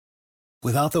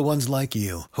Without the ones like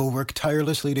you, who work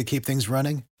tirelessly to keep things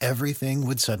running, everything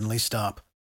would suddenly stop.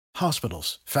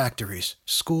 Hospitals, factories,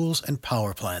 schools, and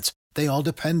power plants, they all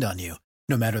depend on you.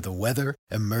 No matter the weather,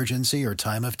 emergency, or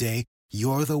time of day,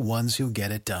 you're the ones who get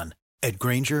it done. At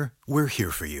Grainger, we're here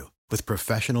for you with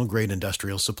professional-grade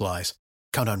industrial supplies.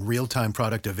 Count on real-time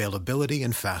product availability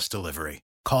and fast delivery.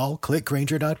 Call, click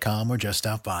Grainger.com, or just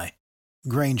stop by.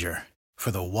 Grainger, for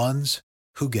the ones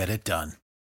who get it done.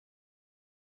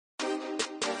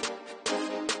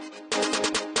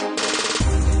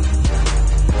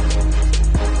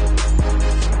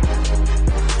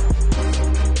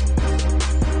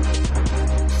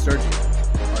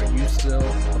 Sergio, are you still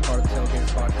a part of the Tailgates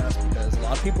podcast? Because a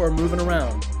lot of people are moving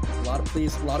around. A lot of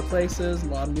places, a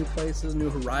lot of new places, new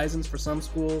horizons for some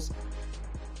schools.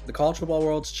 The college football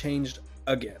world's changed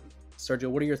again. Sergio,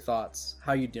 what are your thoughts?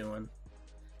 How you doing?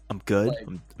 I'm good.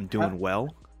 I'm doing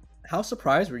well. How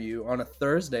surprised were you on a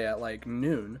Thursday at like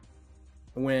noon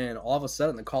when all of a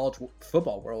sudden the college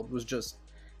football world was just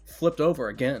flipped over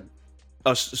again?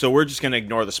 Oh, so we're just going to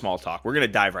ignore the small talk. We're going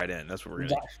to dive right in. That's what we're going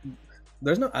to do.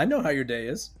 I know how your day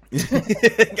is.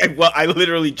 Well, I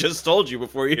literally just told you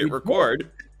before you hit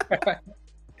record.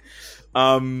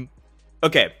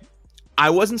 Okay.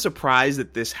 I wasn't surprised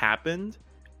that this happened.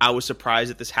 I was surprised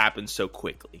that this happened so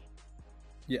quickly.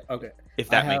 Yeah, okay. If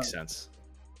that makes sense.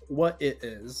 What it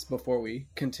is, before we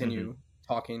continue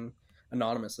talking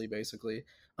anonymously, basically.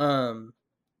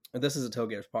 This is a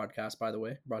Tailgaters podcast, by the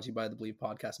way, brought to you by the Believe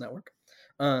Podcast Network.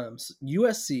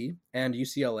 USC and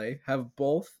UCLA have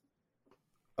both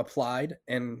applied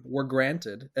and were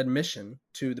granted admission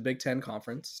to the Big Ten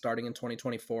Conference starting in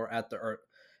 2024 at the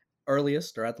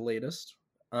earliest or at the latest.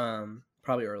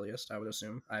 Probably earliest, I would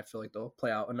assume. I feel like they'll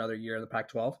play out another year in the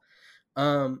Pac-12.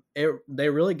 They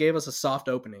really gave us a soft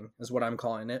opening, is what I'm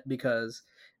calling it, because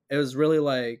it was really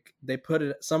like they put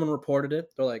it. Someone reported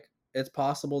it. They're like, it's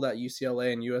possible that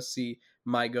UCLA and USC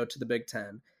might go to the Big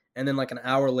Ten, and then like an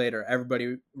hour later,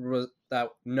 everybody that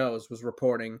knows was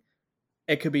reporting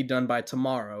it could be done by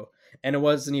tomorrow, and it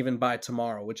wasn't even by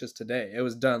tomorrow, which is today. It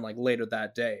was done like later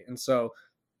that day, and so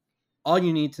all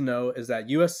you need to know is that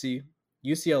USC,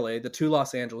 UCLA, the two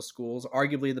Los Angeles schools,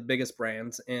 arguably the biggest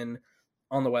brands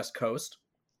on the West Coast,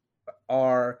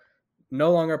 are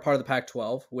no longer part of the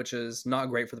Pac-12, which is not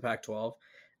great for the Pac-12,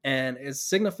 and it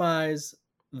signifies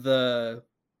the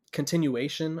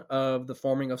continuation of the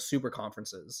forming of super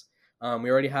conferences.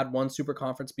 We already had one super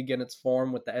conference begin its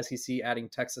form with the SEC adding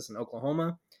Texas and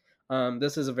Oklahoma.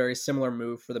 This is a very similar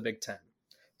move for the Big Ten.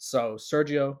 So,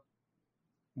 Sergio,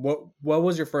 what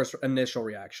was your first initial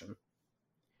reaction?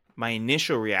 My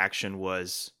initial reaction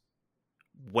was,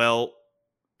 well,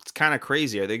 it's kind of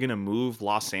crazy. Are they going to move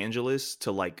Los Angeles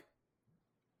to like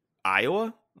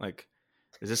Iowa? Like,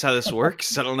 is this how this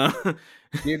works? I don't know.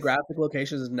 Geographic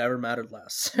locations has never mattered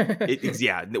less.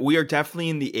 Yeah, we are definitely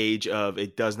in the age of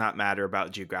it does not matter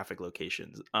about geographic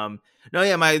locations.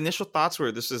 My initial thoughts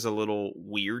were this is a little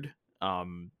weird,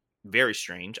 very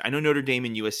strange. I know Notre Dame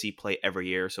and USC play every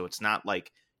year, so it's not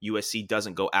like USC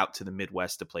doesn't go out to the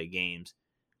Midwest to play games.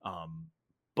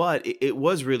 But it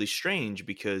was really strange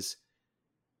because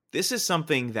this is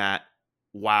something that,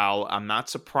 while I'm not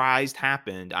surprised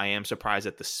happened, I am surprised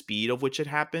at the speed of which it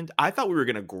happened. I thought we were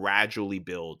going to gradually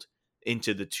build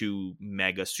into the two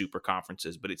mega super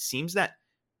conferences, but it seems that,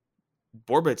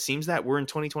 Borba, it seems that we're in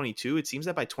 2022. It seems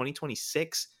that by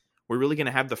 2026, we're really going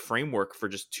to have the framework for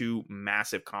just two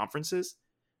massive conferences.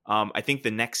 I think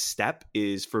the next step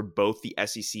is for both the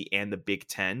SEC and the Big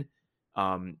Ten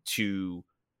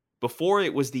before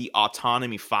it was the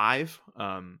Autonomy 5,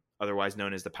 otherwise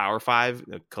known as the Power 5,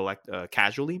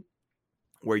 casually,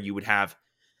 where you would have,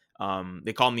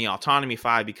 they call them the Autonomy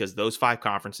 5 because those five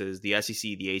conferences, the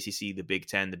SEC, the ACC, the Big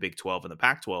Ten, the Big 12, and the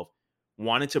Pac-12,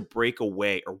 want to break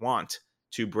away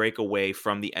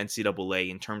from the NCAA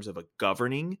in terms of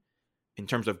governing,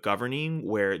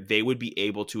 where they would be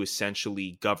able to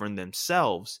essentially govern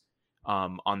themselves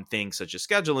on things such as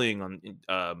scheduling,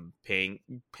 on paying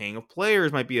of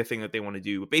players might be a thing that they want to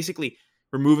do, but basically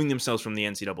removing themselves from the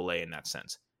NCAA in that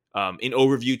sense, in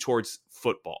overview towards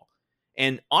football.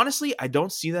 And honestly, I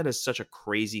don't see that as such a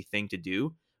crazy thing to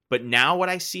do. But now what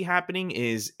I see happening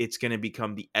is it's going to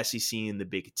become the SEC and the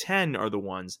Big Ten are the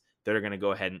ones that are going to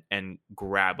go ahead and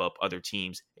grab up other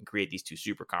teams and create these two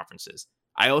super conferences.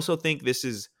 I also think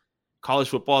college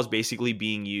football is basically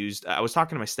being used. I was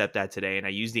talking to my stepdad today, and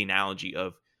I used the analogy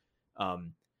of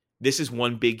this is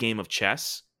one big game of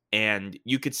chess. And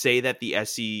you could say that the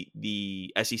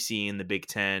SEC and the Big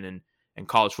Ten and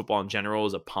college football in general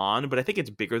is a pawn, but I think it's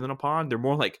bigger than a pawn. They're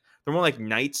more like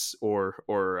knights or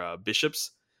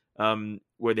bishops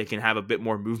where they can have a bit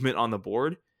more movement on the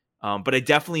board. But I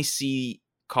definitely see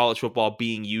college football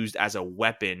being used as a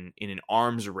weapon in an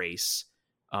arms race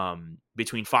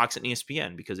between Fox and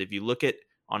ESPN. Because if you look at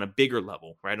on a bigger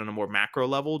level, right, on a more macro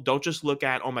level, don't just look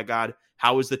at, oh my God,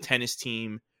 how is the tennis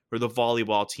team or the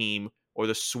volleyball team or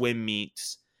the swim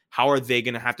meets? How are they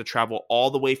going to have to travel all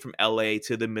the way from LA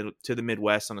to the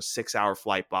Midwest on a 6-hour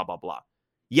flight, blah, blah, blah.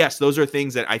 Yes, those are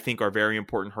things that I think are very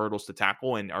important hurdles to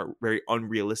tackle and are very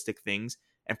unrealistic things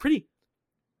and pretty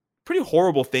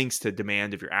horrible things to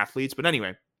demand of your athletes. But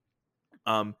anyway,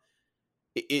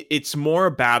 it's more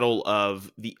a battle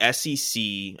of the SEC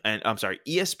and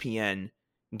ESPN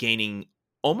gaining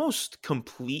almost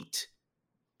complete,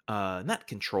 not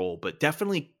control, but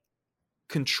definitely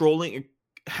controlling,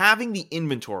 having the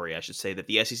inventory, I should say, that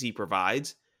the SEC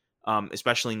provides,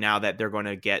 especially now that they're going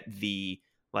to get the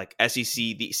SEC,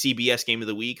 the CBS game of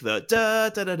the week, the da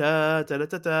da da da da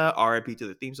da da, RIP to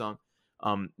the theme song.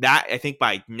 That I think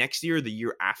by next year, the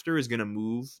year after, is going to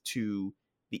move to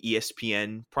the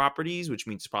ESPN properties, which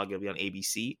means it's probably going to be on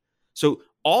ABC. So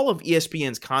all of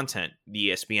ESPN's content, the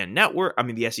ESPN network,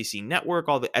 the SEC network,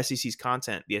 all the SEC's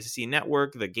content, the SEC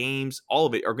network, the games, all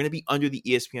of it are going to be under the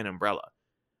ESPN umbrella.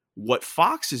 What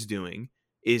Fox is doing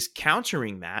is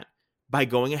countering that by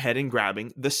going ahead and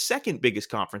grabbing the second biggest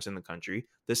conference in the country,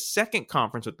 the second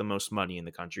conference with the most money in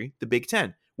the country, the Big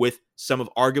Ten, with some of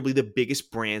arguably the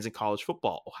biggest brands in college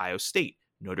football: Ohio State,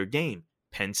 Notre Dame,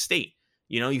 Penn State.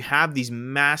 You have these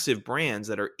massive brands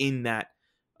that are in that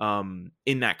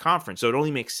conference. So it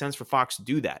only makes sense for Fox to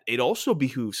do that. It also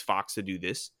behooves Fox to do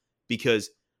this because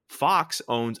Fox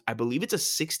owns, I believe it's a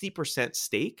 60%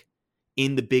 stake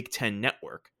in the Big Ten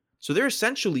network. So they're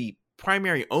essentially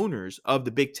primary owners of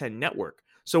the Big Ten network.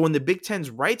 So when the Big Ten's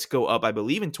rights go up, I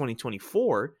believe in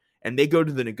 2024, and they go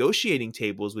to the negotiating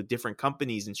tables with different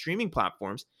companies and streaming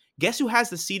platforms, guess who has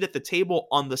the seat at the table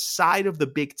on the side of the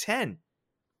Big Ten?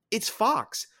 It's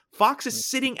Fox. Fox is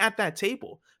sitting at that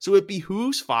table. So it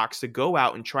behooves Fox to go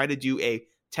out and try to do a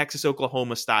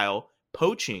Texas-Oklahoma style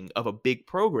poaching of a big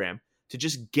program to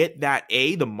just get that,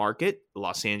 A, the market,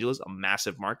 Los Angeles, a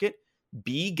massive market,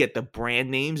 B, get the brand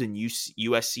names in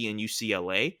USC and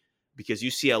UCLA, because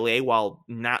UCLA, while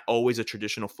not always a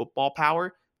traditional football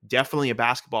power, definitely a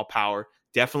basketball power,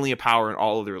 definitely a power in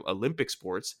all of their Olympic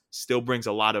sports, still brings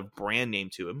a lot of brand name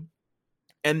to them.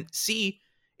 And C,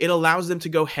 it allows them to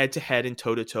go head-to-head and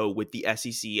toe-to-toe with the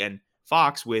SEC and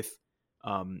Fox with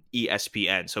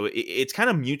ESPN. So it's kind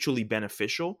of mutually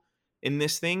beneficial in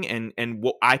this thing. And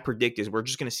what I predict is we're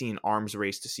just going to see an arms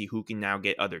race to see who can now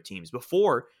get other teams.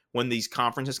 Before, when these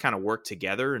conferences kind of worked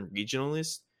together and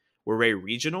regionalists were very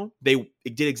regional, they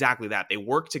did exactly that. They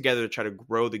worked together to try to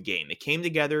grow the game. They came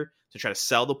together to try to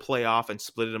sell the playoff and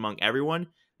split it among everyone.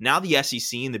 Now the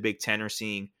SEC and the Big Ten are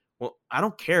seeing, well, I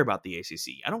don't care about the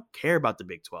ACC. I don't care about the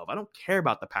Big 12. I don't care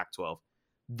about the Pac-12.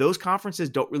 Those conferences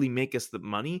don't really make us the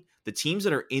money. The teams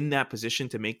that are in that position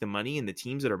to make the money and the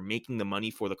teams that are making the money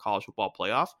for the college football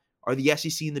playoff are the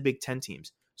SEC and the Big Ten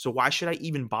teams. So why should I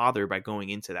even bother by going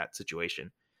into that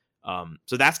situation?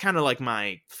 So that's kind of like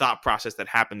my thought process that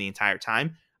happened the entire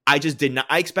time. I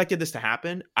expected this to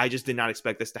happen. I just did not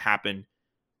expect this to happen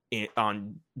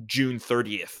on June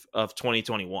 30th of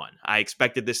 2021. I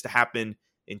expected this to happen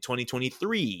in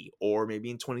 2023 or maybe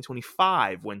in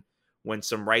 2025 when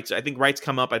some rights, I think rights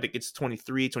come up. I think it's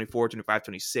 23, 24, 25,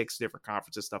 26, different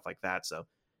conferences, stuff like that. So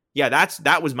yeah,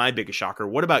 that was my biggest shocker.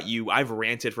 What about you? I've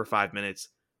ranted for 5 minutes.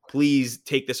 Please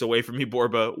take this away from me,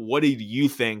 Borba. What do you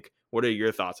think? What are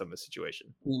your thoughts on this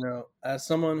situation? As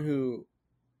someone who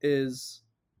is,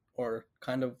 or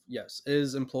kind of, yes,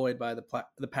 is employed by the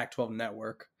Pac-12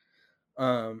 network,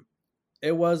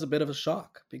 it was a bit of a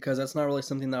shock because that's not really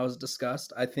something that was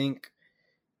discussed. I think,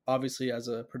 obviously, as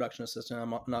a production assistant,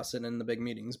 I'm not sitting in the big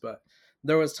meetings, but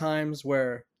there was times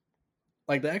where,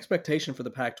 the expectation for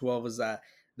the Pac-12 was that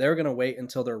they were going to wait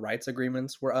until their rights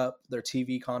agreements were up, their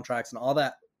TV contracts and all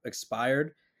that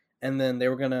expired, and then they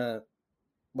were going to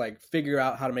figure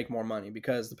out how to make more money,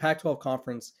 because the Pac-12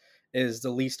 conference is the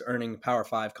least earning Power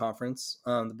 5 conference.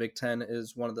 The Big Ten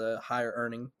is one of the higher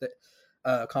earning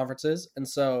conferences. And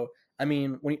so, at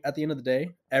the end of the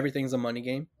day, everything's a money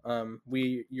game. To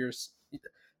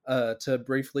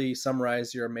briefly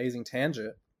summarize your amazing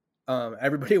tangent,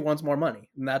 everybody wants more money.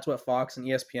 And that's what Fox and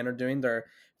ESPN are doing. They're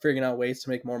figuring out ways to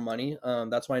make more money.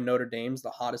 That's why Notre Dame's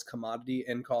the hottest commodity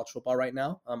in college football right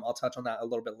now. I'll touch on that a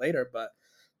little bit later, but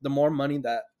the more money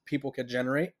that people could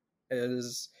generate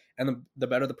the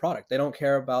better the product. They don't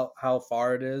care about how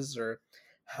far it is or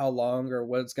how long or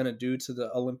what it's going to do to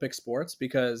the Olympic sports,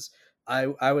 because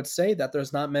I would say that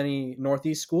there's not many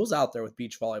Northeast schools out there with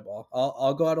beach volleyball.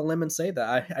 I'll go out on a limb and say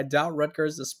that. I doubt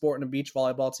Rutgers is sporting a beach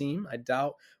volleyball team. I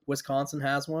doubt Wisconsin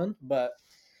has one, but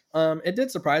it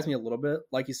did surprise me a little bit.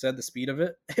 Like you said, the speed of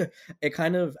it. It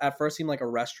kind of at first seemed like a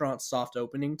restaurant soft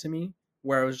opening to me,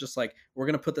 where it was just like, we're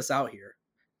gonna put this out here,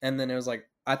 and then it was like,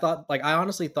 I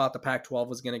honestly thought the Pac-12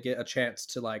 was gonna get a chance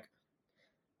to like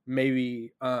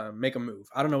maybe make a move.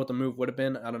 I don't know what the move would have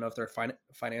been. I don't know if they're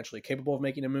financially capable of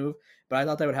making a move, but I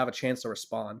thought they would have a chance to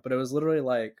respond. But it was literally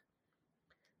like,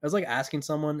 it was like asking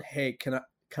someone, "Hey, can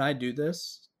I do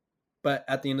this?" But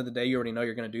at the end of the day, you already know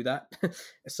you're going to do that.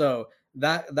 So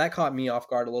that caught me off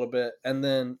guard a little bit. And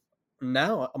then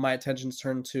now my attention's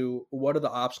turned to what are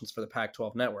the options for the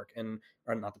Pac-12 network,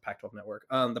 or not the Pac-12 network,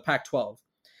 the Pac-12.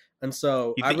 And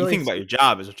so you think about your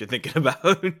job is what you're thinking about.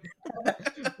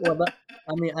 Well,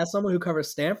 I mean, as someone who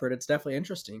covers Stanford, it's definitely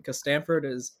interesting because Stanford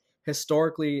is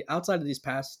historically, outside of these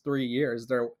past 3 years,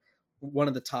 they're one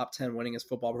of the top 10 winningest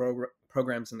football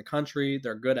programs in the country.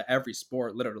 They're good at every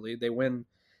sport, literally. They win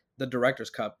the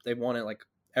Directors Cup. They've won it like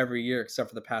every year except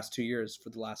for the past 2 years for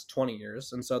the last 20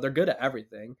 years. And so they're good at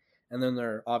everything. And then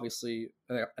they're obviously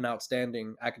an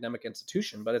outstanding academic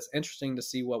institution. But it's interesting to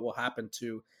see what will happen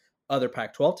to other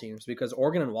Pac-12 teams because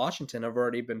Oregon and Washington have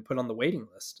already been put on the waiting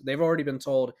list. They've already been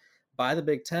told by the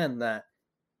Big Ten that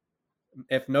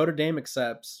if Notre Dame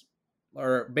accepts,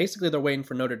 or basically they're waiting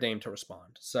for Notre Dame to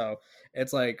respond. So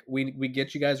it's like, we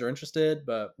get you guys are interested,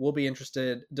 but we'll be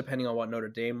interested depending on what Notre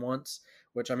Dame wants,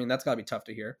 which, I mean, that's got to be tough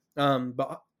to hear.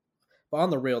 But on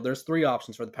the real, there's 3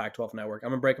 options for the Pac-12 network. I'm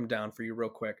going to break them down for you real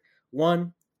quick.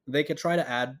 One, they could try to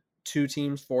add 2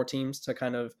 teams, 4 teams to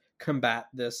kind of combat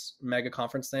this mega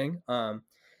conference thing.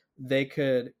 They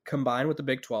could combine with the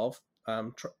Big 12,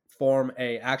 form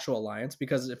a actual alliance,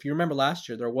 because if you remember last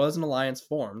year, there was an alliance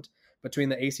formed between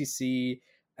the ACC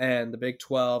and the Big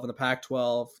 12 and the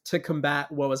Pac-12 to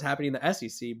combat what was happening in the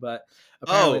SEC. But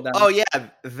apparently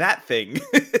that thing.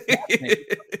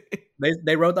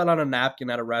 They wrote that on a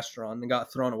napkin at a restaurant and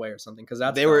got thrown away or something because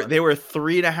they were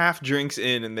 3.5 drinks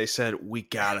in and they said, we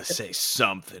gotta say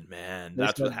something, man.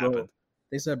 That's what happened.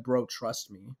 They said, bro, trust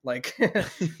me. Like, and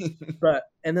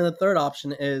then the third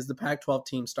option is the Pac-12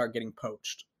 teams start getting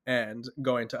poached and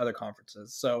going to other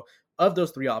conferences. So of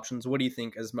those 3 options, what do you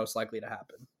think is most likely to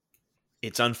happen?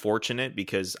 It's unfortunate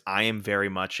because I am very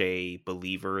much a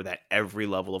believer that every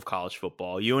level of college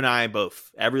football, you and I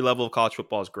both, every level of college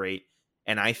football is great.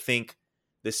 And I think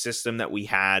the system that we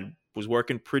had was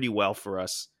working pretty well for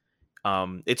us.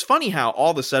 It's funny how all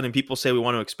of a sudden people say we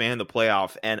want to expand the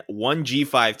playoff and one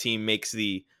G5 team makes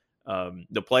the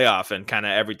playoff and kind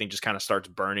of everything just kind of starts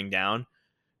burning down.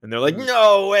 And they're like,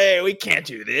 no way, we can't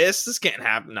do this. This can't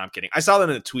happen. No, I'm kidding. I saw that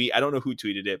in a tweet. I don't know who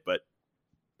tweeted it, but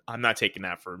I'm not taking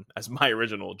that as my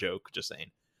original joke. Just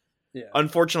saying. Yeah.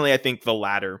 Unfortunately, I think the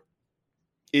latter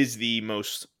is the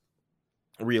most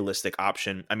realistic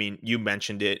option. I mean, you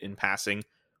mentioned it in passing.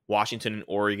 Washington and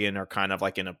Oregon are kind of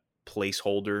like in a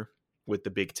placeholder with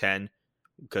the Big Ten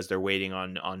because they're waiting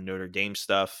on Notre Dame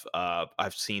stuff.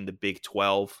 I've seen the Big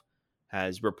 12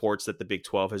 has reports that the Big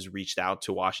 12 has reached out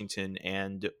to Washington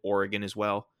and Oregon as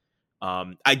well.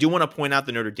 I do want to point out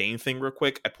the Notre Dame thing real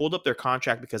quick. I pulled up their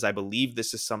contract because I believe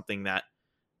this is something that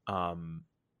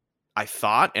I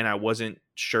thought, and I wasn't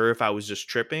sure if I was just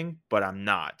tripping, but I'm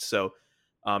not. So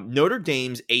Notre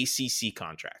Dame's ACC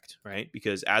contract, right?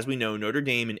 Because as we know, Notre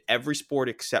Dame in every sport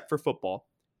except for football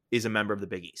is a member of the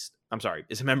Big East.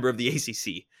 Is a member of the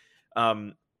ACC.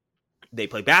 They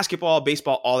play basketball,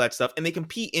 baseball, all that stuff, and they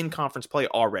compete in conference play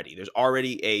already. There's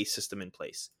already a system in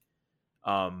place.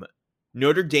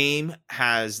 Notre Dame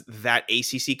has that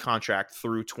ACC contract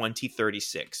through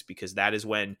 2036 because that is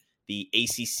when the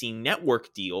ACC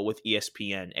network deal with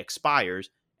ESPN expires,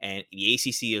 and the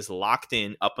ACC is locked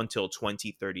in up until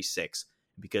 2036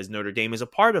 because Notre Dame is a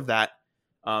part of that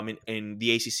in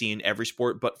the ACC in every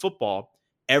sport but football.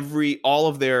 All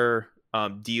of their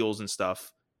deals and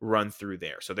stuff run through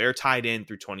there. So they're tied in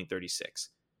through 2036.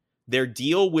 Their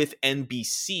deal with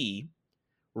NBC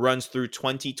runs through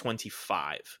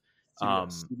 2025.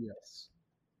 CBS.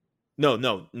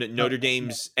 No, Notre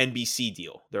Dame's NBC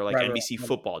deal. They're like NBC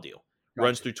football deal.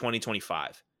 Runs through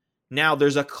 2025. Now,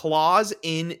 there's a clause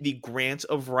in the grant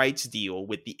of rights deal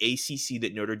with the ACC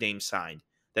that Notre Dame signed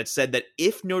that said that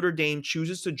if Notre Dame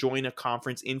chooses to join a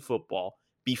conference in football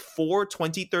before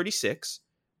 2036,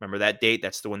 remember that date,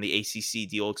 that's when the ACC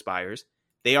deal expires,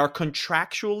 they are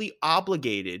contractually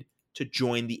obligated to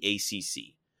join the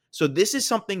ACC. So this is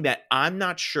something that I'm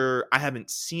not sure. I haven't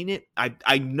seen it.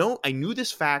 I knew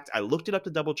this fact. I looked it up to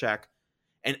double check,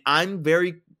 and I'm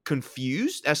very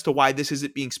confused as to why this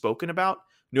isn't being spoken about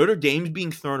Notre Dame's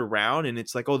being thrown around, and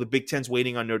it's like, oh, the Big Ten's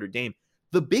waiting on Notre Dame.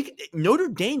 Notre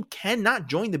Dame cannot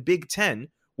join the Big Ten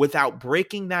without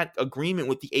breaking that agreement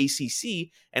with the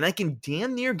ACC, and I can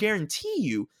damn near guarantee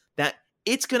you that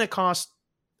it's going to cost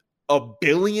 $1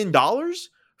 billion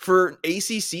for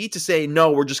ACC to say,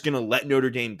 no, we're just going to let Notre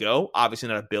Dame go. Obviously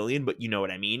not $1 billion, but you know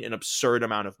what I mean, an absurd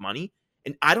amount of money.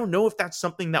 And I don't know if that's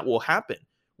something that will happen.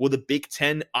 Will the Big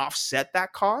Ten offset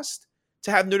that cost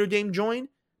to have Notre Dame join?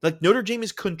 Like, Notre Dame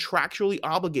is contractually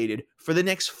obligated for the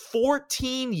next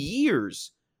 14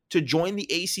 years to join the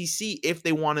ACC if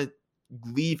they want to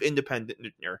leave independent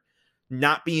or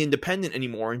not be independent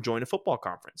anymore and join a football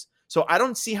conference. So I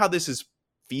don't see how this is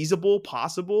feasible,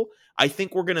 possible. I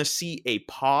think we're going to see a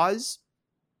pause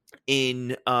in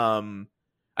this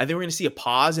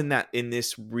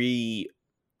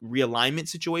realignment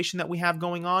situation that we have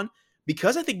going on,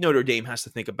 because I think Notre Dame has to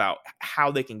think about how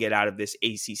they can get out of this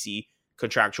ACC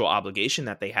contractual obligation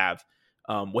that they have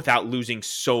without losing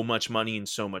so much money and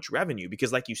so much revenue.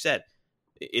 Because like you said,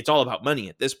 it's all about money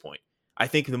at this point. I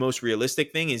think the most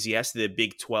realistic thing is, yes, the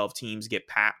Big 12 teams get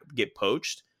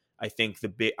poached. I think the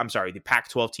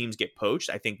Pac-12 teams get poached.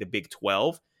 I think the Big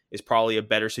 12 is probably a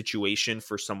better situation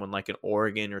for someone like an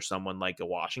Oregon or someone like a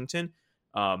Washington.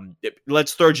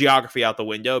 Let's throw geography out the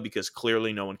window because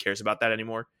clearly no one cares about that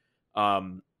anymore.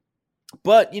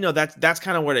 But, you know, that's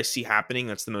kind of what I see happening.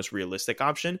 That's the most realistic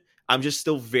option. I'm just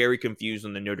still very confused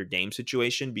on the Notre Dame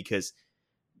situation because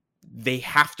they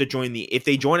have to if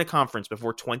they join a conference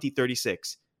before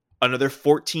 2036, another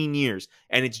 14 years,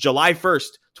 and it's July 1st,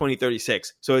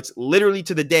 2036. So it's literally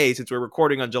to the day, since we're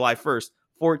recording on July 1st,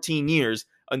 14 years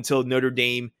until Notre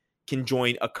Dame can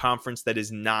join a conference that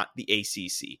is not the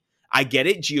ACC. I get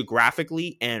it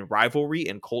geographically and rivalry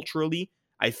and culturally.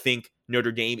 I think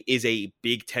Notre Dame is a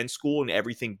Big Ten school in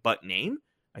everything but name.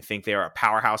 I think they are a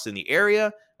powerhouse in the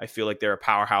area. I feel like they're a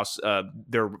powerhouse.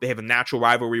 They have a natural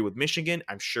rivalry with Michigan.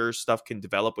 I'm sure stuff can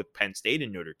develop with Penn State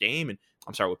and Notre Dame,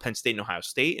 with Penn State and Ohio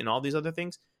State and all these other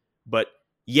things. But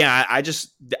yeah, I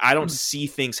don't see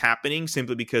things happening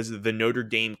simply because the Notre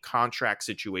Dame contract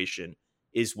situation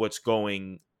is what's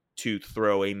going to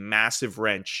throw a massive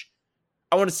wrench.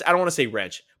 I don't want to say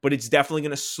wrench, but it's definitely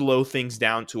going to slow things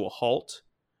down to a halt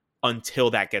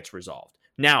until that gets resolved.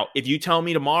 Now, if you tell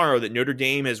me tomorrow that Notre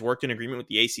Dame has worked an agreement with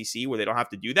the ACC where they don't have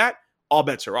to do that, all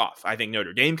bets are off. I think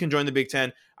Notre Dame can join the Big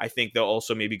Ten. I think they'll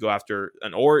also maybe go after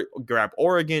grab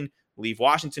Oregon, leave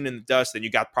Washington in the dust. Then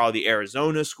you got probably the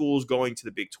Arizona schools going to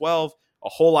the Big 12. A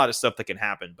whole lot of stuff that can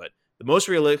happen. But the most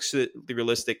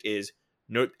realistic is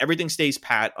everything stays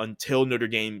pat until Notre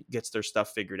Dame gets their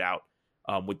stuff figured out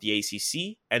with the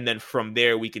ACC. And then from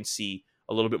there, we can see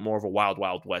a little bit more of a wild,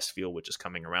 wild west feel, which is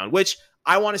coming around, which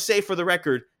I want to say for the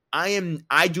record,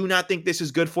 I do not think this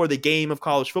is good for the game of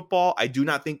college football. I do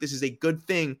not think this is a good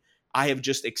thing. I have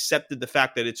just accepted the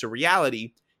fact that it's a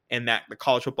reality and that the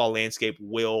college football landscape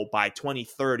will, by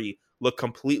 2030, look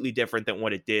completely different than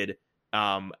what it did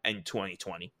in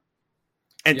 2020.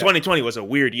 And 2020 was a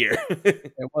weird year.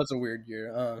 It was a weird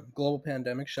year. Global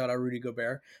pandemic. Shout out Rudy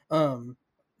Gobert.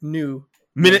 New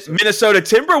Minnesota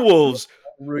Timberwolves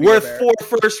worth 4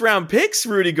 first-round picks.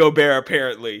 Rudy Gobert,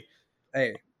 apparently.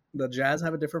 Hey, the Jazz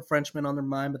have a different Frenchman on their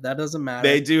mind, but that doesn't matter.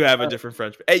 They do have a different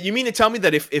Frenchman. Hey, you mean to tell me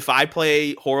that if I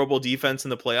play horrible defense in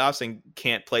the playoffs and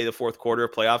can't play the fourth quarter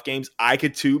of playoff games, I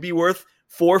could too be worth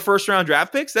 4 first-round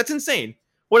draft picks? That's insane.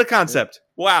 What a concept.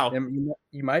 Wow.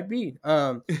 You might be.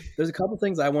 There's a couple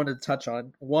things I wanted to touch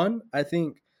on. One, I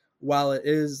think while it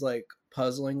is like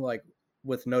puzzling, like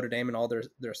with Notre Dame and all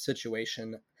their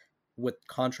situation with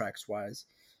contracts wise,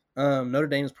 Notre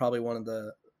Dame is probably one of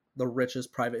the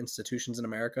richest private institutions in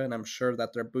America, and I'm sure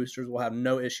that their boosters will have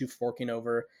no issue forking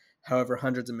over however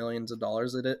hundreds of millions of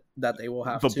dollars that they will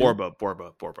have but to. Borba.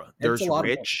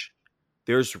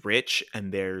 There's rich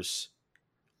and there's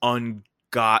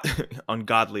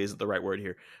ungodly isn't the right word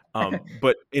here.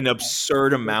 But an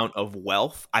absurd amount of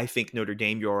wealth. I think Notre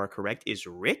Dame, you are correct, is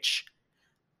rich.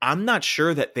 I'm not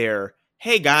sure that they're,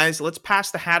 hey guys, let's pass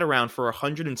the hat around for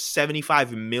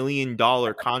 $175 million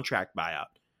contract buyout.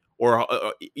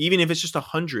 Or even if it's just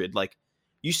 100, like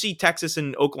you see Texas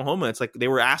and Oklahoma, it's like they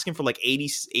were asking for like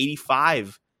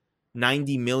 85,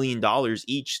 $90 million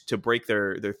each to break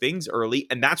their things early.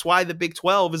 And that's why the Big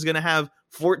 12 is going to have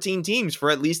 14 teams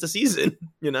for at least a season,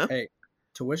 you know? Hey,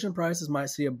 tuition prices might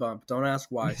see a bump. Don't ask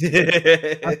why.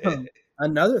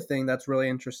 Another thing that's really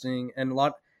interesting, and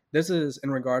this is in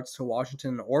regards to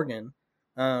Washington and Oregon,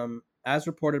 as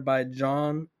reported by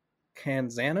John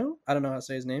Canzano. I don't know how to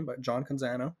say his name, but John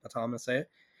Canzano. That's how I'm going to say it.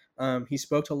 He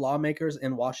spoke to lawmakers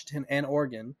in Washington and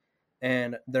Oregon,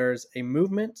 and there's a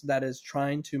movement that is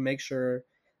trying to make sure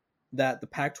that the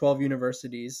Pac-12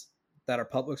 universities that are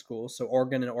public schools, so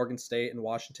Oregon and Oregon State and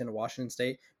Washington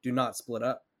State, do not split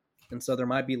up, and so there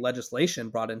might be legislation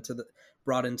brought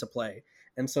into play.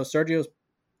 And so Sergio's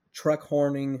truck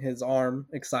horning his arm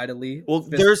excitedly. Well,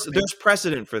 there's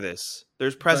precedent for this.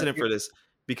 There's precedent for this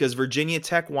because Virginia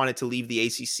Tech wanted to leave the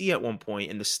ACC at one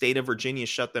point, and the state of Virginia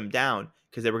shut them down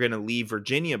because they were going to leave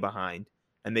Virginia behind,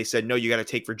 and they said, no, you got to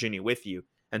take Virginia with you.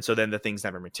 And so then the things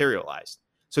never materialized.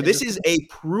 So this is a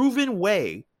proven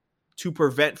way to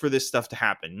prevent for this stuff to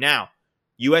happen. Now,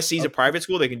 USC is a private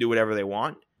school. They can do whatever they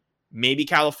want. Maybe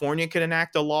California could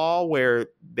enact a law where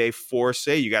they force,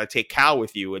 say, you got to take Cal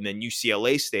with you, and then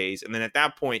UCLA stays. And then at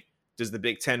that point, does the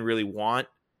Big Ten really want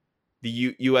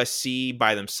the USC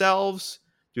by themselves?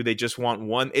 Do they just want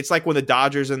one? It's like when the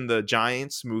Dodgers and the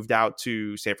Giants moved out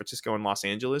to San Francisco and Los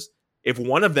Angeles. If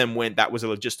one of them went, that was a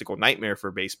logistical nightmare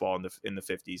for baseball in the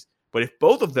 50s. But if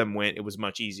both of them went, it was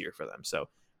much easier for them. So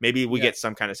maybe we get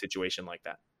some kind of situation like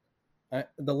that.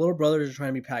 The little brothers are trying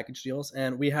to be package deals,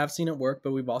 and we have seen it work,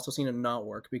 but we've also seen it not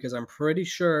work, because I'm pretty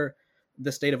sure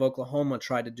the state of Oklahoma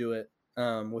tried to do it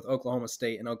with Oklahoma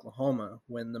State and Oklahoma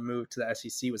when the move to the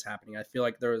SEC was happening. I feel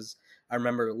like I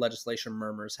remember legislation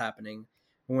murmurs happening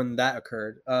when that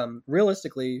occurred.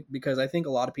 Realistically, because I think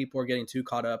a lot of people are getting too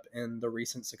caught up in the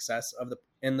recent success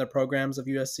in the programs of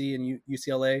USC and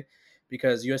UCLA,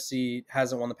 because USC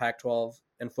hasn't won the Pac-12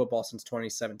 in football since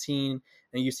 2017,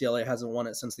 and UCLA hasn't won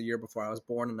it since the year before I was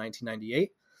born in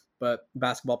 1998. But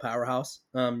basketball powerhouse,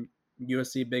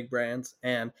 USC, big brands,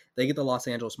 and they get the Los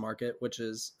Angeles market, which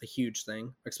is a huge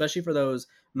thing, especially for those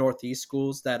Northeast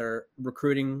schools that are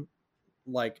recruiting.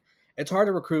 Like, it's hard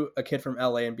to recruit a kid from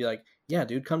LA and be like, yeah,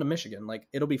 dude, come to Michigan. Like,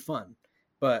 it'll be fun.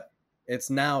 But it's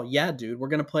now, yeah, dude, we're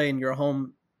going to play in your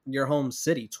home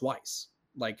city twice,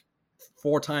 like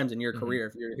 4 times in your career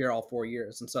if you're here all 4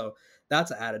 years. And so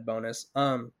that's an added bonus.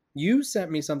 You sent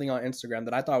me something on Instagram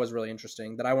that I thought was really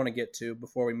interesting that I want to get to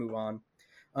before we move on.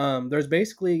 There's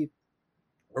basically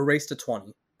a race to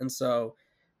 20. And so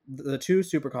the two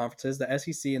super conferences, the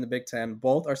SEC and the Big Ten,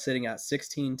 both are sitting at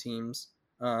 16 teams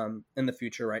in the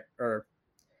future, right? Or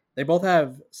they both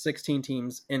have 16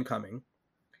 teams incoming.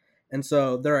 And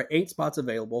so there are 8 spots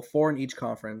available, 4 in each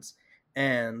conference.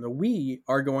 And we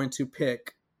are going to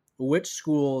pick which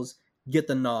schools get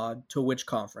the nod to which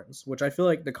conference, which I feel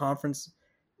like the conference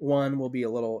one will be a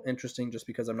little interesting just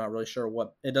because I'm not really sure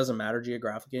it doesn't matter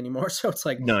geographically anymore. So it's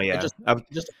like, it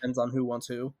just depends on who wants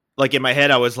who. Like in my head,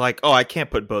 I was like, oh, I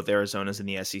can't put both Arizonas in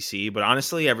the SEC, but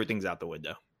honestly, everything's out the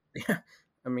window. Yeah.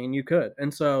 I mean, you could.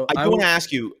 And so I want to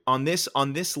ask you on this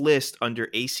list under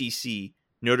ACC,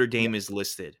 Notre Dame is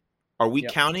listed. Are we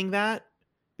counting that?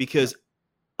 Because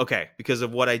because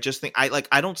of what I just think,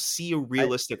 I don't see a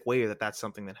realistic way that that's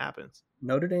something that happens.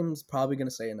 Notre Dame's probably going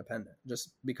to stay independent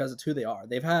just because it's who they are.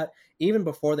 They've had, even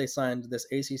before they signed this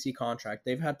ACC contract,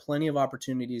 they've had plenty of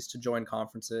opportunities to join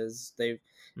conferences.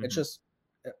 It's just,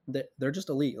 they're just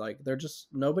elite. Like,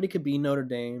 nobody could be Notre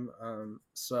Dame.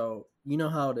 So you know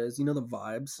how it is. You know the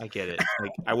vibes. I get it.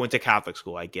 Like, I went to Catholic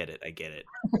school. I get it.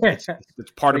 It's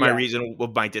part of my reason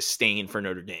of my disdain for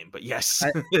Notre Dame. But yes,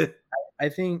 I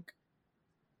think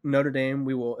Notre Dame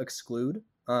we will exclude.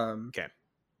 Okay.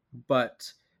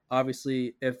 But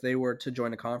obviously, if they were to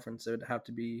join a conference, it would have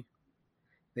to be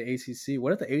the ACC.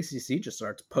 What if the ACC just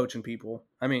starts poaching people?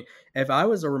 I mean, if I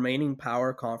was a remaining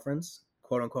power conference,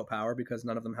 quote unquote power, because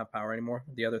none of them have power anymore,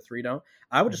 the other 3 don't,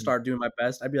 I would just start doing my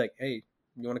best. I'd be like, hey,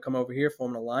 you want to come over here,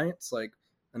 form an alliance, like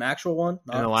an actual one?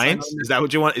 An alliance? Is that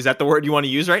what you want? Is that the word you want to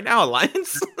use right now?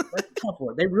 Alliance? That's a tough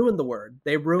word. They ruined the word.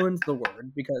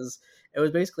 Because it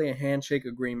was basically a handshake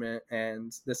agreement,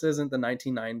 and this isn't the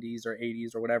 1990s or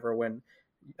 80s or whatever when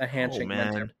a handshake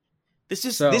meant everything.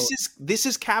 This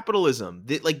is capitalism.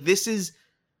 This is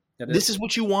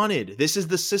what you wanted. This is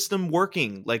the system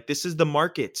working. Like, this is the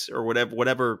market or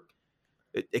whatever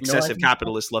excessive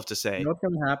capitalists love to say. You know what's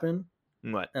going to happen?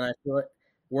 What? And I feel like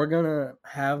we're going to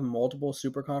have multiple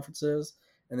super conferences,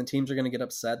 and the teams are going to get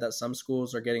upset that some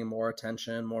schools are getting more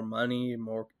attention, more money,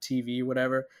 more TV,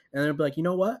 whatever. And they'll be like, you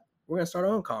know what? We're going to start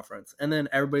our own conference. And then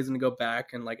everybody's going to go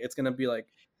back, and like, it's going to be like,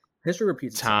 history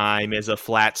repeats itself. Time is a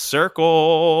flat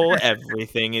circle.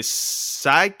 Everything is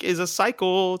a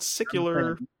cycle. It's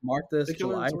secular. Mark this,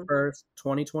 July 1st,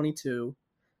 2022.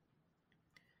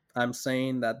 I'm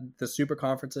saying that the super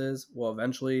conferences will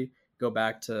eventually go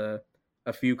back to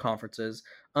a few conferences.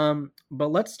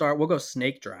 But let's start. We'll go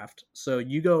snake draft. So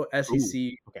you go SEC.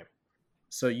 Ooh, okay.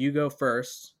 So you go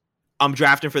first. I'm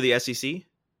drafting for the SEC?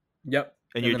 Yep.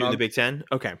 And you're doing the Big Ten?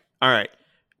 Okay. All right.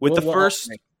 With the first...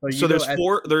 So there's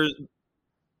 4. There's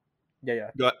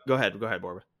yeah. Go ahead,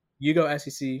 Barbara. You go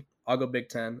SEC. I'll go Big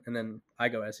Ten, and then I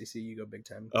go SEC. You go Big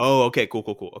Ten. Oh, okay, cool.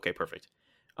 Okay, perfect.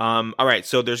 All right,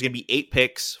 so there's gonna be 8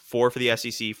 picks, 4 for the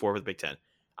SEC, 4 for the Big Ten.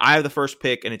 I have the first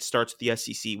pick, and it starts with the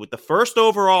SEC with the first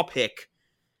overall pick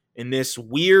in this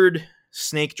weird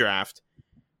snake draft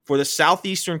for the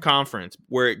Southeastern Conference,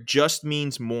 where it just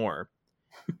means more.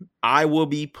 I will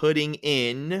be putting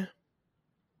in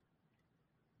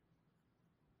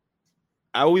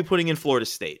Florida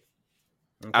State.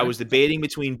 Okay. I was debating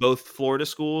between both Florida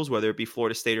schools, whether it be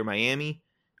Florida State or Miami.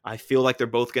 I feel like they're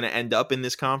both going to end up in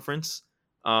this conference.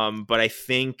 But I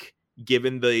think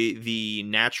given the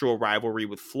natural rivalry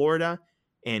with Florida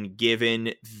and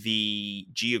given the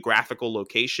geographical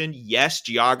location, yes,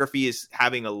 geography is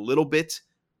having a little bit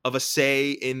of a say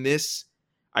in this.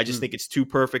 I just think it's too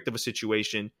perfect of a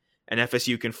situation. And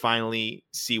FSU can finally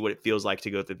see what it feels like to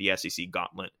go through the SEC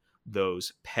gauntlet.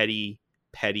 Those petty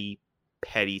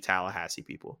Tallahassee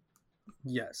people.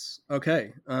 Yes.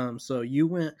 Okay. So you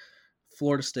went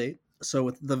Florida State. So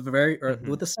with the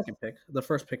with the second pick, the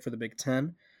first pick for the Big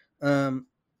Ten, I'm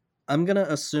gonna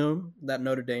assume that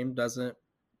Notre Dame doesn't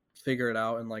figure it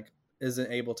out and like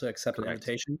isn't able to accept an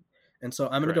invitation, and so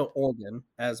I'm gonna go Oregon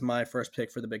as my first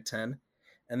pick for the Big Ten,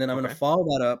 and then I'm gonna follow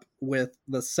that up with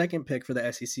the second pick for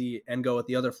the SEC and go with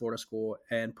the other Florida school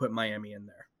and put Miami in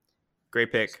there.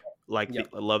 Great pick. I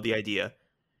love the idea.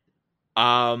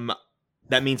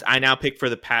 That means I now pick for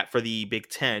the Big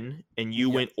Ten, and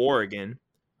you went Oregon.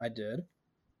 I did.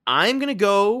 I'm gonna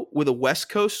go with a West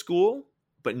Coast school,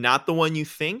 but not the one you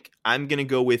think. I'm gonna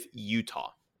go with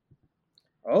Utah.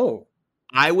 Oh.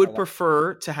 I would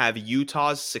prefer to have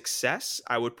Utah's success.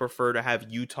 I would prefer to have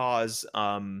Utah's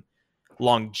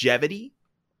longevity,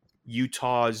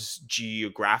 Utah's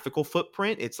geographical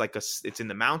footprint. It's in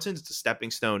the mountains. It's a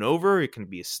stepping stone over. It can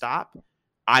be a stop.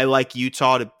 I like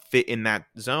Utah to fit in that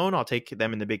zone. I'll take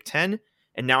them in the Big Ten.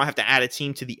 And now I have to add a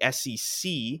team to the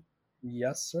SEC.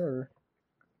 Yes, sir.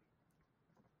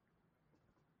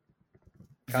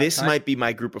 This might be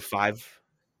my group of 5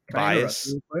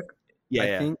 bias. Real quick?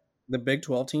 I think the Big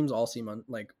 12 teams all seem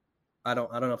like I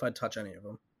don't know if I'd touch any of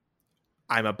them.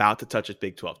 I'm about to touch a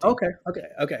Big 12 team.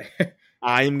 Okay.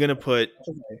 I'm going to put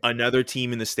another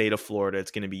team in the state of Florida.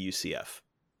 It's going to be UCF.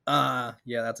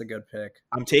 Yeah, that's a good pick.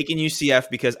 I'm taking UCF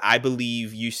because I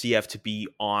believe UCF to be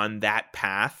on that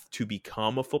path to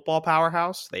become a football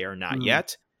powerhouse. They are not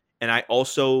yet. And I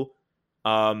also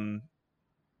I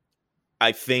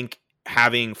think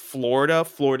having Florida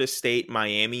State,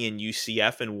 Miami, and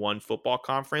UCF in one football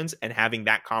conference and having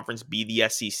that conference be the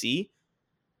SEC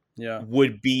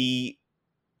would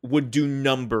do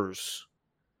numbers.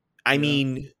 I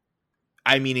mean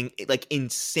like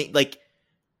insane, like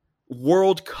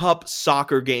World Cup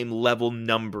soccer game level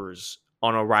numbers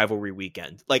on a rivalry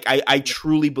weekend. Like I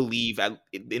truly believe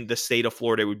in the state of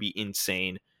Florida would be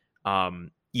insane.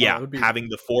 Having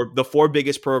the four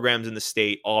biggest programs in the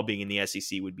state all being in the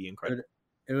SEC would be incredible.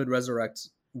 It would resurrect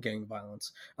gang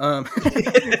violence. So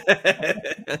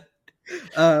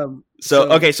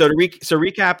to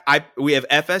recap, we have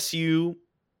FSU,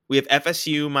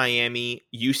 Miami,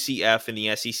 UCF, and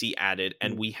the SEC added,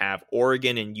 and we have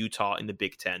Oregon and Utah in the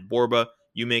Big Ten. Borba,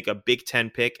 you make a Big Ten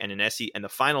pick and an SEC and the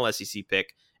final SEC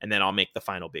pick, and then I'll make the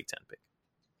final Big Ten pick.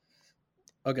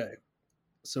 Okay,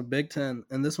 so Big Ten,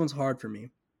 and this one's hard for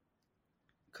me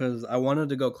because I wanted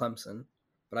to go Clemson,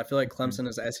 but I feel like Clemson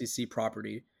is SEC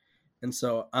property, and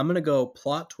so I'm gonna go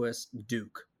plot twist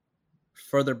Duke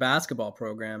for their basketball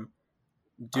program.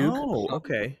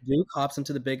 Duke hops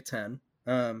into the Big Ten.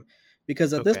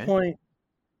 Because at this point,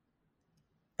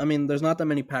 I mean, there's not that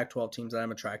many Pac-12 teams that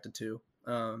I'm attracted to.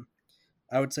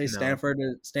 I would say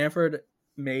Stanford,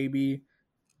 maybe.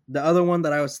 The other one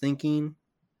that I was thinking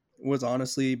was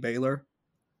honestly Baylor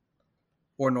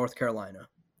or North Carolina.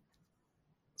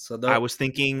 So I was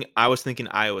thinking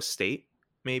Iowa State,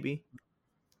 maybe.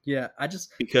 Yeah,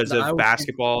 because of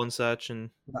basketball and such, and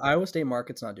the Iowa State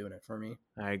market's not doing it for me.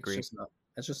 I agree.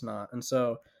 It's just not. And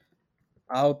so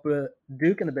I'll put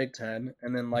Duke in the Big Ten,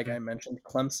 and then, like I mentioned,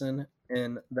 Clemson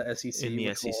in the SEC. In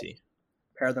the SEC.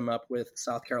 Pair them up with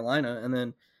South Carolina, and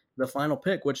then the final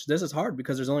pick, which this is hard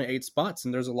because there's only 8 spots,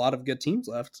 and there's a lot of good teams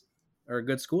left, or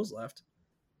good schools left.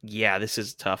 Yeah, this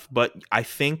is tough. But I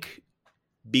think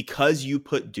because you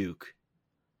put Duke,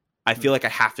 I feel like I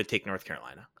have to take North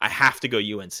Carolina. I have to go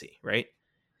UNC, right?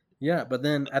 Yeah, but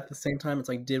then at the same time, it's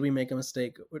like, did we make a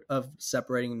mistake of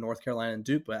separating North Carolina and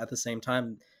Duke? But at the same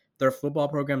time, their football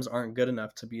programs aren't good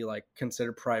enough to be like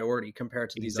considered priority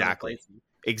compared to these other places.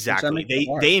 Exactly.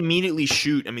 They immediately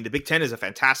shoot. I mean, the Big Ten is a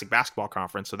fantastic basketball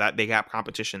conference, so that they have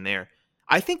competition there.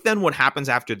 I think then what happens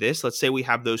after this, let's say we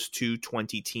have those two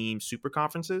 20-team super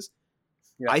conferences.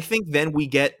 Yeah. I think then we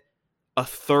get a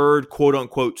third quote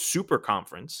unquote super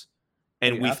conference,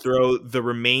 and we throw the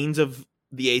remains of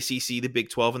the ACC, the Big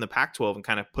 12, and the Pac-12 and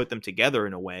kind of put them together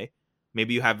in a way.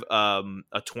 Maybe you have a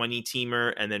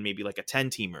 20-teamer and then maybe like a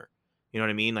 10-teamer. You know what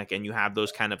I mean? Like, and you have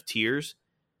those kind of tiers.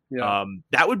 Yeah.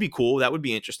 That would be cool. That would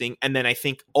be interesting. And then I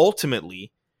think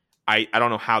ultimately, I don't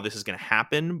know how this is going to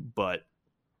happen, but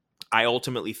I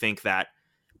ultimately think that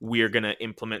we're going to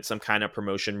implement some kind of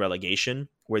promotion relegation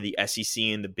where the SEC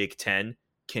and the Big 10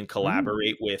 can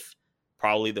collaborate with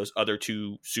probably those other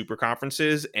two super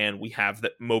conferences, and we have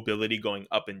the mobility going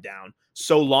up and down.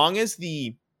 So long as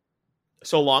the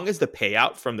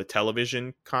payout from the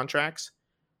television contracts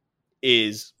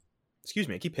is, excuse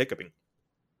me, I keep hiccuping.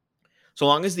 So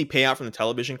long as the payout from the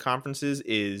television conferences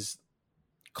is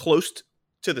close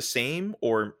to the same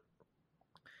or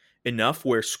enough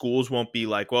where schools won't be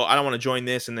like, well, I don't want to join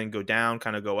this and then go down,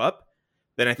 kind of go up,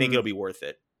 then I think it'll be worth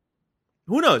it.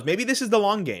 Who knows? Maybe this is the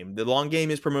long game. The long game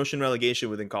is promotion relegation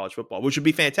within college football, which would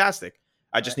be fantastic.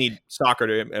 I just need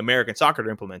American soccer to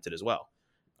implement it as well.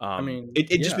 I mean,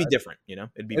 it'd just be different, you know.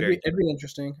 It'd be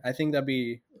interesting. I think that'd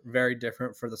be very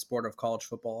different for the sport of college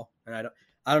football, and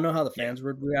I don't know how the fans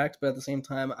would react, but at the same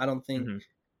time, I don't think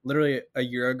literally a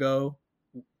year ago,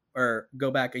 or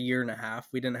go back a year and a half,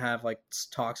 we didn't have like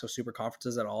talks of super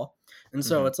conferences at all, and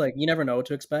so it's like you never know what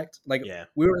to expect. Like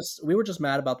we were just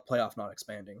mad about the playoff not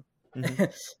expanding, and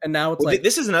now it's like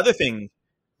this is another thing.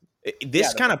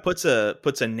 This kind of puts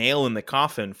a nail in the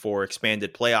coffin for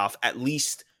expanded playoff, at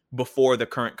least before the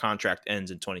current contract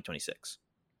ends in 2026.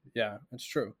 Yeah, it's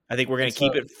true. I think we're going to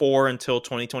keep it 4 until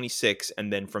 2026,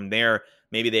 and then from there,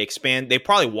 maybe they expand. They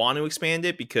probably want to expand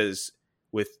it because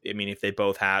if they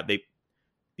both have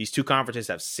these two conferences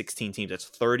have 16 teams. That's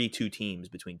 32 teams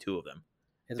between two of them.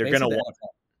 They're going to want.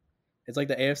 It's like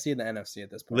the AFC and the NFC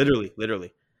at this point.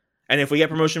 Literally. And if we get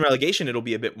promotion relegation, it'll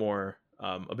be a bit more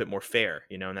fair,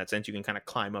 you know. In that sense, you can kind of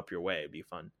climb up your way. It'd be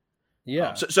fun.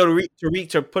 Yeah. So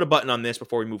to put a button on this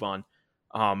before we move on,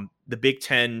 the Big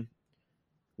Ten,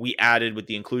 we added with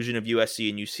the inclusion of USC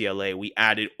and UCLA, we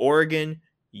added Oregon,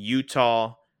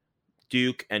 Utah,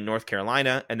 Duke, and North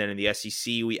Carolina, and then in the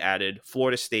SEC we added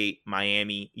Florida State,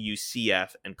 Miami,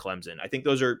 UCF, and Clemson. I think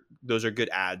those are good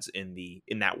adds in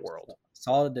that world.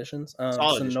 Solid additions.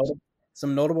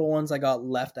 Some notable ones I got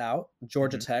left out: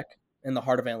 Georgia Tech in the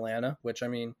heart of Atlanta, which I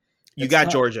mean. You got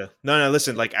Georgia. No,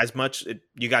 listen, like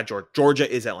you got Georgia. Georgia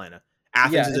is Atlanta.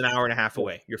 Athens is an hour and a half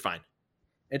away. You're fine.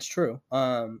 It's true.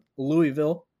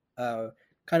 Louisville, kind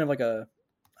of like a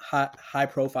high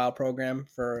profile program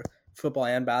for football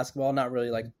and basketball. Not really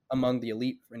like among the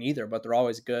elite in either, but they're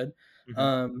always good.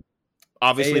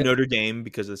 Obviously Notre Dame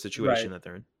because of the situation that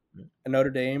they're in.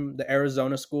 Notre Dame, the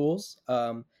Arizona schools,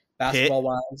 basketball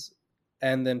wise,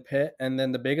 and then Pitt, and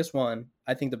then the biggest one,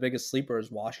 I think the biggest sleeper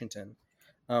is Washington.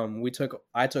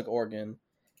 I took Oregon,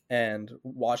 and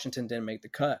Washington didn't make the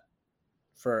cut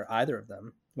for either of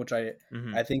them, which I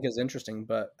think is interesting.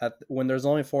 But when there's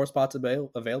only 4 spots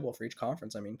available for each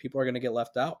conference, I mean, people are going to get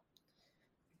left out.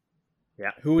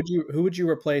 Yeah. Who would you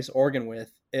replace Oregon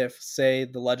with if, say,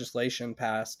 the legislation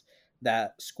passed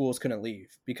that schools couldn't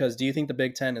leave? Because do you think the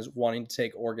Big Ten is wanting to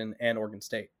take Oregon and Oregon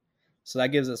State? So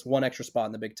that gives us one extra spot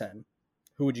in the Big Ten.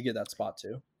 Who would you give that spot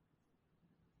to?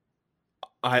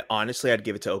 I'd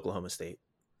give it to Oklahoma State.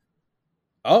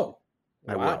 Oh,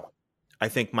 I would. I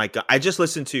think I just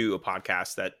listened to a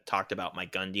podcast that talked about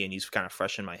Mike Gundy, and he's kind of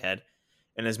fresh in my head.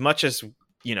 And as much as,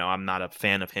 you know, I'm not a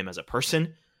fan of him as a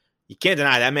person, you can't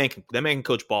deny that man can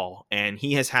coach ball. And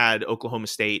he has had Oklahoma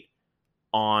State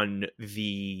on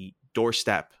the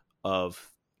doorstep of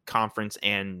conference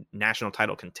and national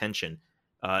title contention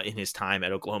in his time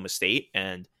at Oklahoma State.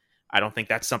 And I don't think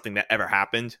that's something that ever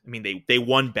happened. I mean, they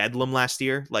won Bedlam last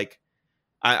year. Like,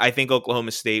 I think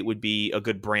Oklahoma State would be a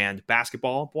good brand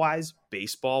basketball-wise,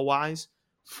 baseball-wise,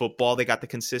 football. They got the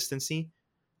consistency.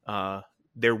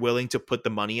 They're willing to put the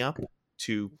money up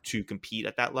to compete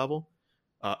at that level.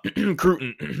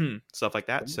 Cruton, stuff like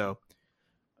that. So,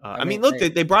 I mean, look,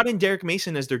 they brought in Derek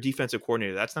Mason as their defensive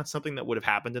coordinator. That's not something that would have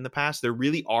happened in the past. They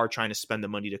really are trying to spend the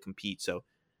money to compete. So,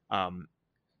 I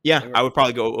would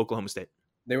probably go Oklahoma State.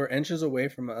 They were inches away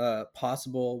from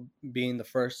possible being the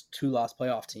first 2-loss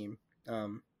playoff team.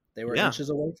 They were inches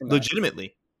away from that.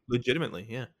 Legitimately,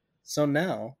 yeah. So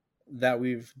now that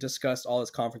we've discussed all this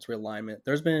conference realignment,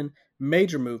 there's been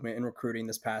major movement in recruiting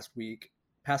this past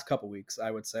couple weeks,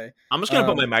 I would say. I'm just going to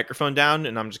put my microphone down,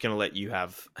 and I'm just going to let you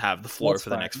have the floor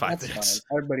for the next 5 minutes.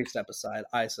 Fine. Everybody step aside.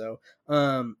 ISO.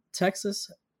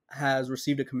 Texas has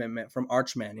received a commitment from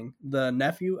Arch Manning, the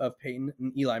nephew of Peyton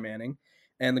and Eli Manning,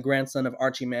 and the grandson of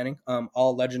Archie Manning,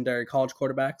 all legendary college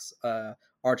quarterbacks.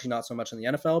 Archie not so much in the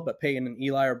NFL, but Peyton and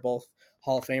Eli are both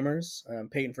Hall of Famers.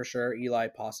 Peyton for sure, Eli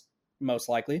most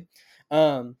likely.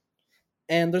 And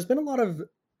there's been a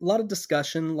lot of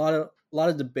discussion, a lot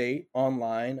of debate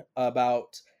online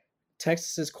about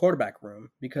Texas's quarterback room,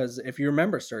 because if you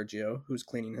remember Sergio, who's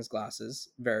cleaning his glasses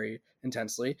very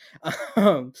intensely,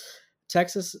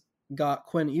 Texas got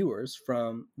Quinn Ewers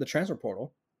from the transfer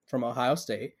portal from Ohio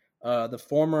State, the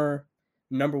former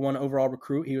number 1 overall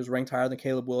recruit. He was ranked higher than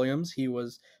Caleb Williams. He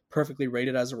was perfectly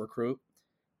rated as a recruit.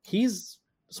 He's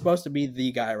supposed to be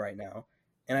the guy right now.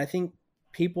 And I think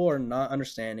people are not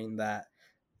understanding that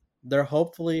they're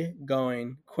hopefully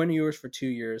going Quinn Ewers for 2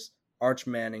 years, Arch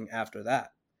Manning after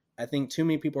that. I think too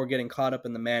many people are getting caught up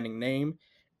in the Manning name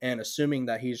and assuming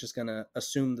that he's just going to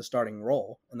assume the starting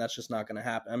role. And that's just not going to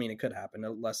happen. I mean, it could happen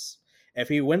unless if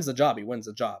he wins the job, he wins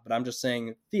the job. But I'm just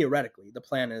saying, theoretically, the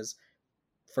plan is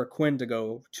for Quinn to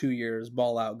go 2 years,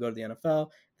 ball out, go to the NFL,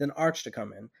 then Arch to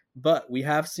come in. But we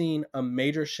have seen a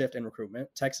major shift in recruitment.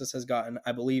 Texas has gotten,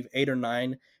 I believe, 8 or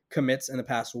 9 commits in the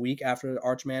past week after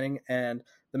Arch Manning, and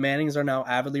the Mannings are now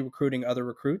avidly recruiting other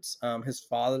recruits. His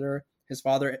father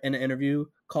in an interview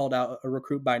called out a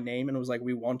recruit by name and was like,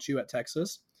 "We want you at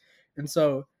Texas." And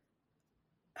so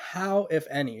how, if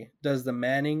any, does the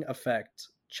Manning effect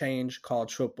change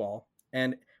college football?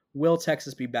 And will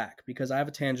Texas be back? Because I have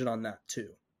a tangent on that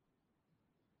too.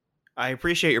 I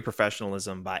appreciate your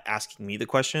professionalism by asking me the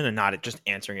question and not just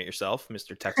answering it yourself,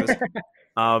 Mr. Texas.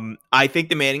 I think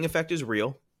the Manning effect is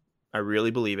real. I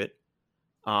really believe it.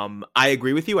 I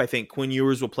agree with you. I think Quinn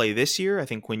Ewers will play this year. I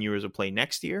think Quinn Ewers will play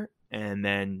next year. And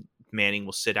then Manning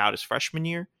will sit out his freshman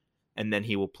year. And then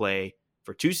he will play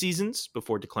for 2 seasons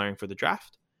before declaring for the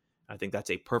draft. I think that's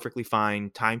a perfectly fine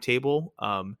timetable.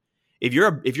 If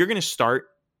you're going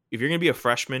to be a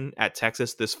freshman at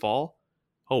Texas this fall,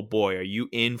 oh boy, are you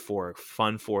in for a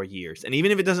fun 4 years. And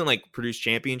even if it doesn't like produce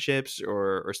championships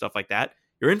or stuff like that,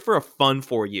 you're in for a fun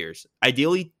 4 years.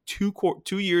 Ideally, 2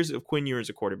 years of Quinn Ewers as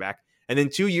a quarterback, and then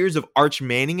 2 years of Arch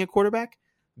Manning at quarterback.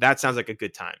 That sounds like a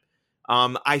good time.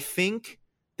 I think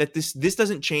that this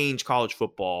doesn't change college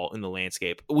football in the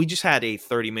landscape. We just had a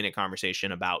 30-minute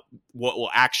conversation about what will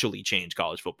actually change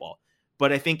college football.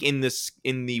 But I think in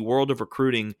the world of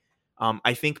recruiting,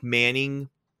 I think Manning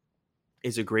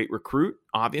is a great recruit.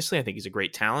 Obviously, I think he's a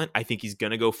great talent. I think he's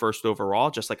going to go first overall,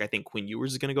 just like I think Quinn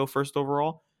Ewers is going to go first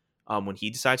overall when he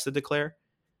decides to declare.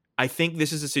 I think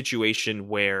this is a situation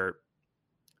where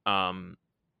my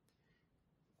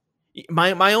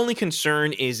only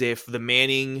concern is if the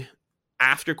Manning,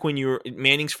 after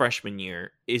Manning's freshman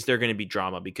year, is there going to be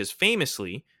drama? Because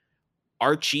famously,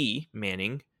 Archie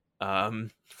Manning,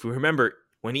 if we remember,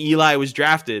 when Eli was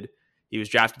drafted, he was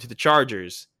drafted to the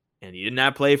Chargers, and he did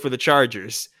not play for the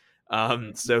Chargers.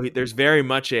 So there's very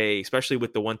much especially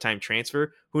with the one-time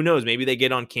transfer, who knows, maybe they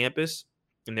get on campus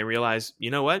and they realize, you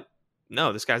know what?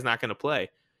 No, this guy's not going to play.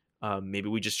 Maybe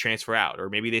we just transfer out, or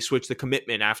maybe they switch the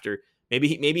commitment after. Maybe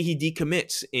he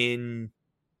decommits in,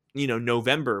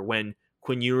 November when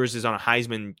Quinn Ewers is on a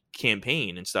Heisman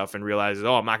campaign and stuff and realizes,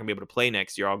 oh, I'm not going to be able to play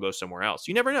next year. I'll go somewhere else.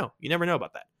 You never know. You never know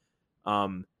about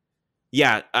that.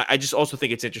 Yeah, I just also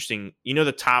think it's interesting.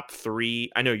 The top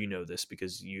 3, I know you know this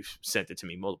because you've sent it to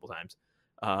me multiple times.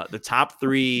 The top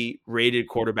 3 rated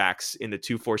quarterbacks in the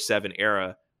 247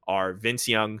 era are Vince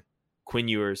Young, Quinn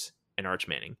Ewers, and Arch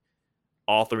Manning.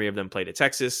 All 3 of them played at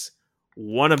Texas.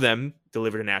 One of them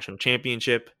delivered a national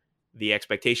championship. The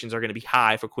expectations are going to be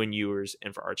high for Quinn Ewers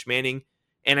and for Arch Manning.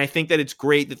 And I think that it's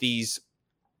great that these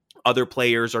other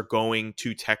players are going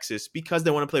to Texas because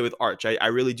they want to play with Arch. I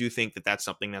really do think that that's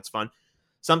something that's fun.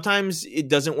 Sometimes it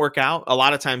doesn't work out. A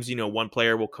lot of times, one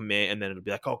player will commit and then it'll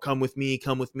be like, oh, come with me,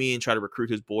 and try to recruit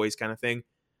his boys kind of thing.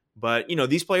 But,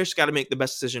 these players got to make the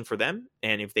best decision for them.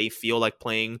 And if they feel like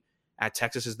playing at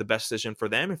Texas is the best decision for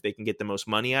them, if they can get the most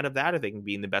money out of that, if they can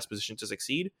be in the best position to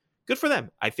succeed, good for them.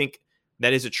 I think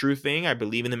that is a true thing. I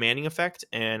believe in the Manning effect,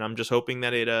 and I'm just hoping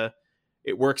that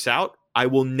it works out. I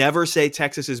will never say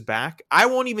Texas is back. I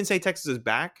won't even say Texas is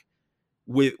back.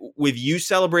 With you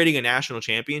celebrating a national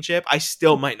championship, I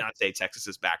still might not say Texas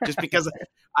is back, just because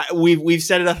we've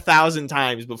said it 1,000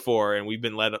 times before, and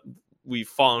we've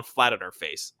fallen flat on our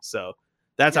face. So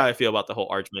that's how I feel about the whole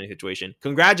Arch Manning situation.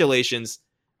 Congratulations.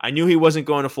 I knew he wasn't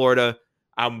going to Florida.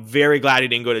 I'm very glad he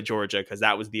didn't go to Georgia because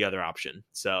that was the other option.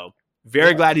 So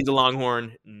very glad he's a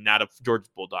Longhorn, not a Georgia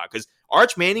Bulldog. Because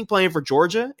Arch Manning playing for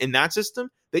Georgia in that system,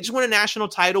 they just won a national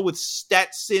title with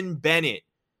Stetson Bennett.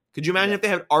 Could you imagine if they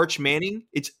had Arch Manning?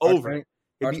 It's over.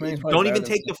 Don't even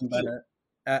take the field.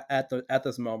 At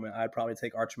this moment, I'd probably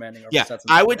take Arch Manning over Stetson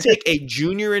Bennett. I would take a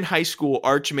junior in high school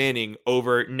Arch Manning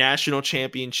over national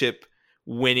championship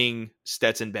winning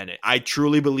Stetson Bennett. I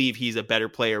truly believe he's a better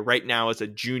player right now as a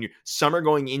junior, summer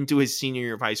going into his senior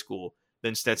year of high school,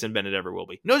 than Stetson Bennett ever will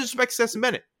be. No disrespect to Stetson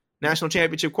Bennett, national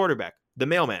championship quarterback, the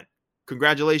mailman.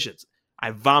 Congratulations.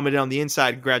 I vomited on the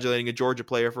inside congratulating a Georgia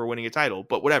player for winning a title,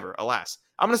 but whatever, alas.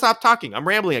 I'm going to stop talking. I'm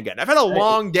rambling again. I've had a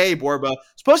long day, Borba. It's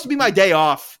supposed to be my day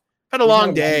off. I've had a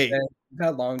long day. You've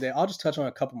had a long day. I'll just touch on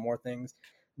a couple more things.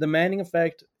 The Manning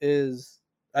effect is,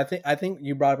 I think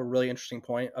you brought up a really interesting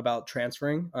point about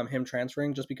him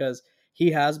transferring, just because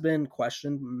he has been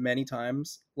questioned many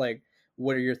times. Like,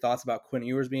 what are your thoughts about Quinn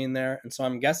Ewers being there? And so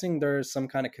I'm guessing there's some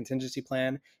kind of contingency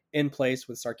plan in place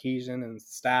with Sarkisian and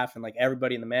staff and like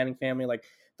everybody in the Manning family. Like,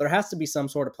 there has to be some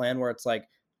sort of plan where it's like,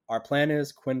 our plan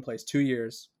is Quinn plays 2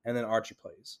 years and then Archie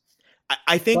plays.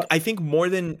 I think more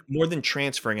than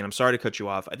transferring, and I'm sorry to cut you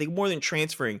off, I think more than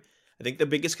transferring, I think the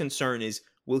biggest concern is,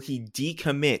 will he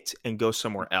decommit and go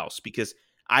somewhere else? Because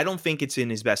I don't think it's in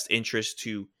his best interest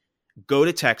to go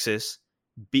to Texas,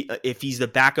 if he's the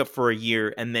backup for a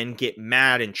year, and then get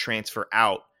mad and transfer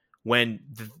out when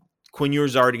Quinn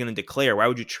Ewers is already going to declare. Why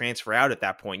would you transfer out at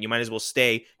that point? You might as well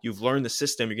stay. You've learned the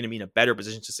system. You're going to be in a better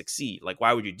position to succeed. Like,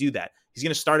 why would you do that? He's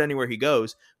going to start anywhere he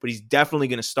goes, but he's definitely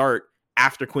going to start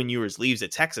after Quinn Ewers leaves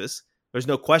at Texas. There's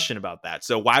no question about that.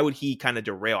 So why would he kind of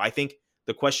derail? I think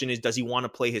the question is, does he want to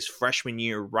play his freshman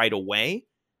year right away?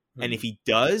 Mm-hmm. And if he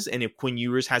does, and if Quinn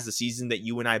Ewers has the season that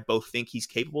you and I both think he's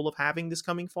capable of having this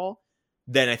coming fall,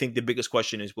 then I think the biggest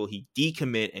question is, will he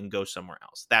decommit and go somewhere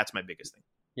else? That's my biggest thing.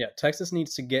 Yeah, Texas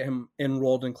needs to get him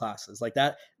enrolled in classes. Like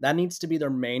that needs to be their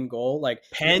main goal. Like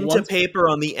pen to paper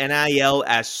on the NIL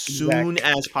as soon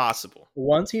as possible.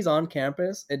 Once he's on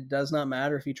campus, it does not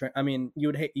matter if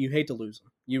you hate to lose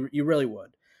him. You really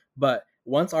would. But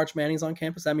once Arch Manning's on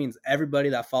campus, that means everybody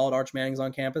that followed Arch Manning's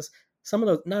on campus. Some of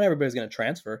those, not everybody's going to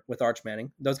transfer with Arch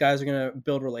Manning. Those guys are going to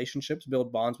build relationships,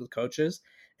 build bonds with coaches.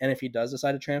 And if he does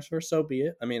decide to transfer, so be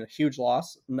it. I mean, a huge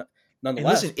loss.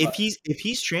 Nonetheless, and listen, if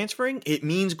he's transferring, it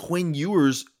means Quinn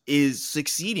Ewers is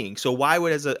succeeding. So why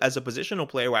would, as a positional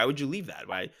player, why would you leave that?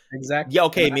 Why? Exactly. Yeah,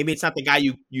 okay, maybe it's not the guy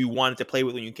you wanted to play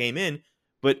with when you came in,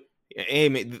 but hey,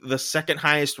 the second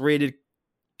highest rated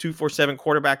 247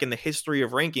 quarterback in the history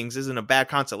of rankings isn't a bad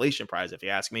consolation prize, if you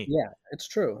ask me. Yeah, it's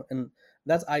true, and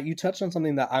you touched on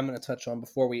something that I'm going to touch on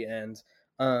before we end.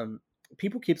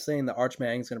 People keep saying that Arch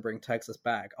Manning's going to bring Texas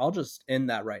back. I'll just end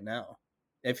that right now.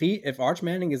 If Arch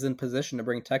Manning is in position to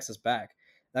bring Texas back,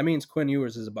 that means Quinn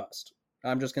Ewers is a bust.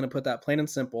 I'm just going to put that plain and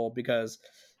simple, because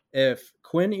if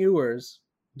Quinn Ewers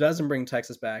doesn't bring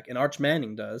Texas back and Arch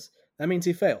Manning does, that means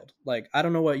he failed. Like, I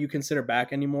don't know what you consider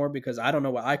back anymore, because I don't know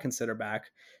what I consider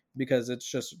back, because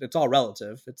it's all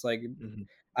relative. It's like,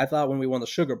 I thought when we won the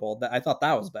Sugar Bowl that I thought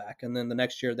that was back. And then the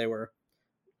next year they were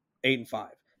 8-5.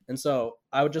 And so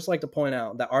I would just like to point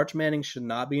out that Arch Manning should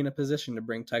not be in a position to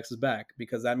bring Texas back,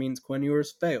 because that means Quinn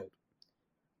Ewers failed.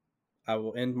 I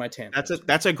will end my tangent.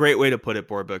 That's a great way to put it,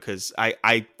 Borba, because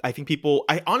I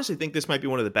honestly think this might be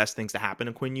one of the best things to happen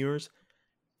to Quinn Ewers.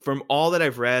 From all that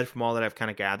I've read, from all that I've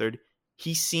kind of gathered,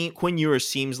 Quinn Ewers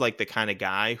seems like the kind of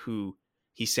guy who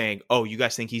he's saying, oh, you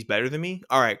guys think he's better than me?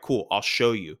 All right, cool. I'll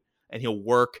show you. And he'll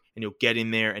work and he'll get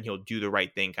in there and he'll do the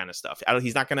right thing kind of stuff. I don't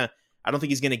think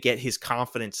he's going to get his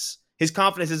confidence. His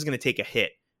confidence is going to take a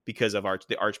hit because of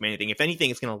the Arch Manning thing. If anything,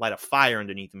 it's going to light a fire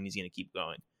underneath him and he's going to keep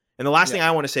going. And the last thing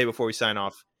I want to say before we sign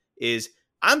off is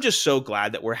I'm just so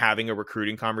glad that we're having a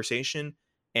recruiting conversation,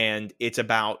 and it's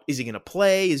about, is he going to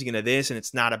play? Is he going to this? And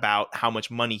it's not about how much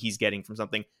money he's getting from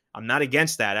something. I'm not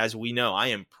against that. As we know, I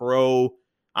am pro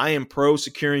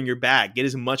securing your bag. Get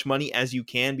as much money as you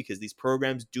can, because these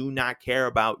programs do not care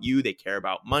about you. They care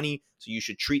about money. So you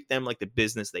should treat them like the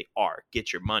business they are.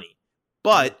 Get your money.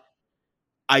 But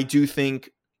I do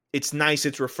think it's nice.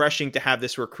 It's refreshing to have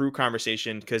this recruit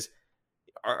conversation, because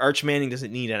Arch Manning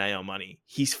doesn't need NIL money.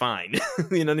 He's fine.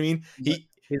 You know what I mean?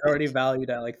 He's already valued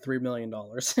at like $3 million.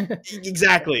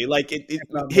 Exactly. Like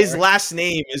his last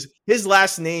name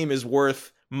is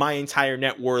worth my entire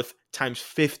net worth times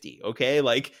 50. Okay.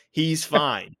 Like, he's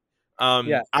fine.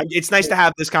 It's nice to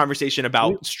have this conversation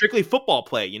about strictly football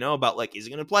play, about like, is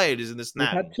he going to play it? Isn't this and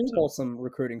that? We've had two wholesome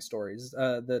recruiting stories.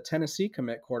 The Tennessee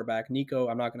commit quarterback, Nico,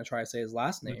 I'm not going to try to say his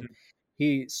last name. Mm-hmm.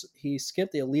 He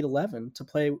skipped the Elite 11 to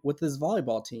play with his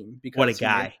volleyball team because what a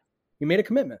guy. He made a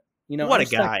commitment. What a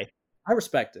guy. I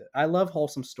respect it. I love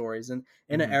wholesome stories, and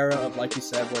in an era of, like you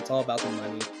said, where it's all about the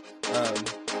money,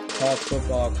 college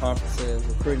football, conferences,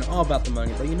 recruiting, all about the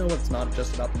money. But you know what? It's not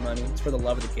just about the money. It's for the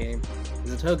love of the game. It's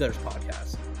the Tailgaters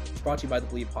Podcast. It's brought to you by the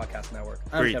Bleed Podcast Network.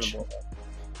 I'm Kevin Borba.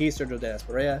 He's Sergio De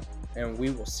Esparella, and we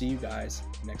will see you guys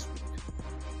next week.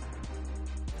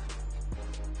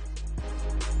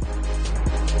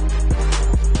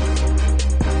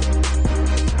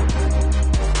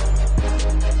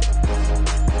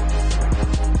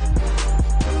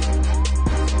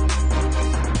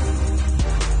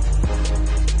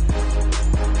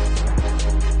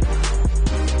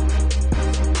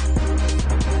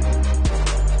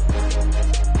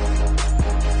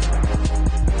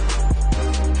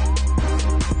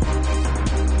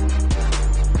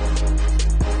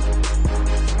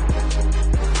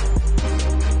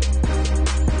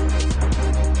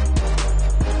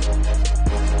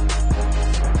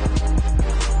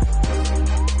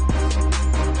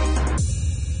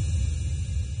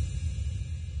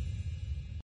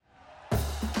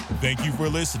 Thank you for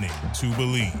listening to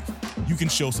Believe. You can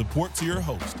show support to your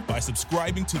host by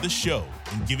subscribing to the show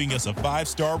and giving us a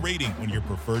 5-star rating on your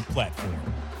preferred platform.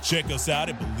 Check us out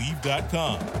at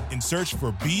Believe.com and search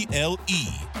for BLEAV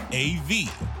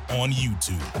on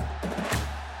YouTube.